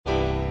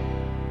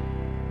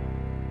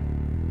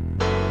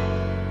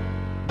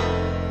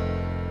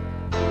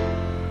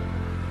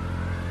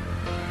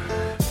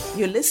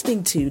You're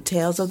listening to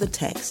Tales of the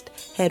Text,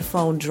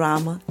 headphone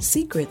drama,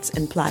 secrets,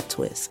 and plot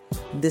twists.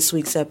 This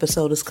week's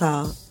episode is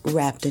called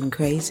Wrapped in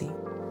Crazy.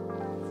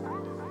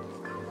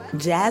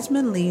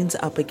 Jasmine leans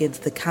up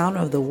against the counter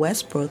of the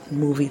Westbrook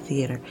movie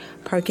theater,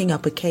 perking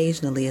up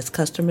occasionally as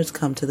customers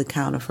come to the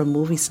counter for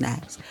movie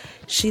snacks.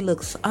 She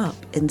looks up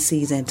and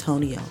sees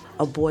Antonio,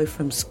 a boy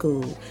from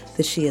school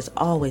that she has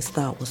always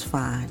thought was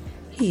fine.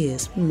 He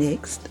is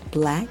mixed,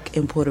 black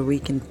and Puerto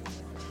Rican,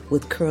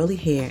 with curly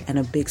hair and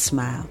a big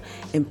smile,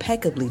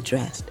 impeccably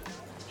dressed.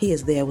 He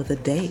is there with a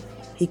date.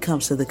 He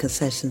comes to the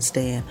concession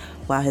stand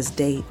while his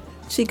date,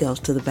 she goes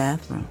to the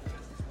bathroom.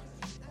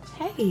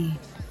 Hey,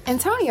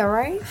 Antonio,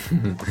 right?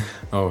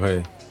 Oh,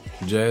 hey.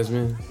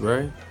 Jasmine,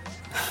 right?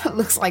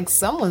 Looks like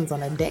someone's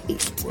on a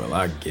date. Well,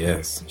 I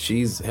guess.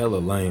 She's hella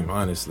lame,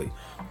 honestly.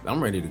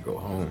 I'm ready to go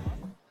home.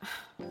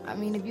 I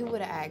mean, if you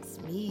would have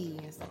asked me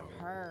instead of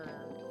her.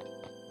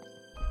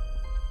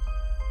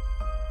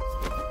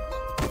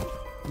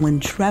 When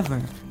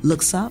Trevor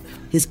looks up,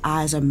 his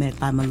eyes are met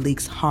by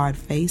Malik's hard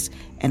face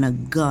and a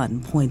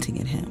gun pointing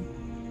at him.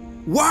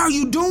 Why are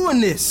you doing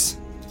this?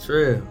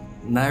 Trev,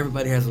 not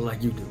everybody has it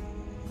like you do.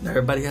 Not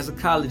everybody has a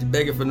college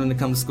begging for them to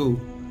come to school,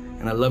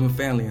 and a loving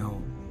family at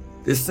home.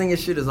 This singing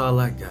shit is all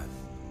I got.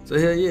 So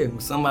hell yeah, when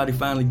somebody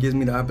finally gives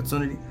me the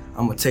opportunity,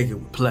 I'm gonna take it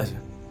with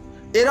pleasure.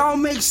 It all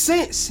makes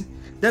sense.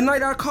 That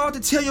night I called to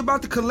tell you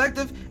about the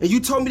collective, and you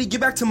told me to get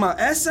back to my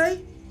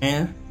essay?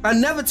 And? I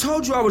never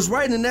told you I was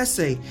writing an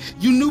essay.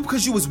 You knew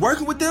because you was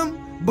working with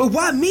them? But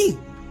why me?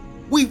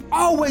 We've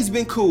always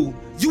been cool.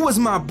 You was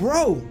my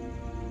bro.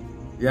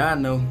 Yeah, I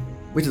know,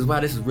 which is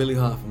why this is really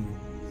hard for me.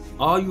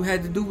 All you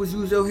had to do was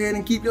use your head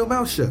and keep your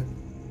mouth shut.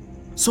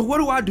 So what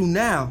do I do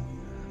now?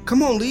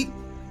 Come on, Leek.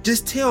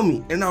 Just tell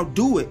me, and I'll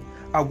do it.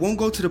 I won't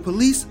go to the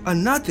police or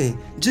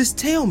nothing. Just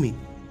tell me.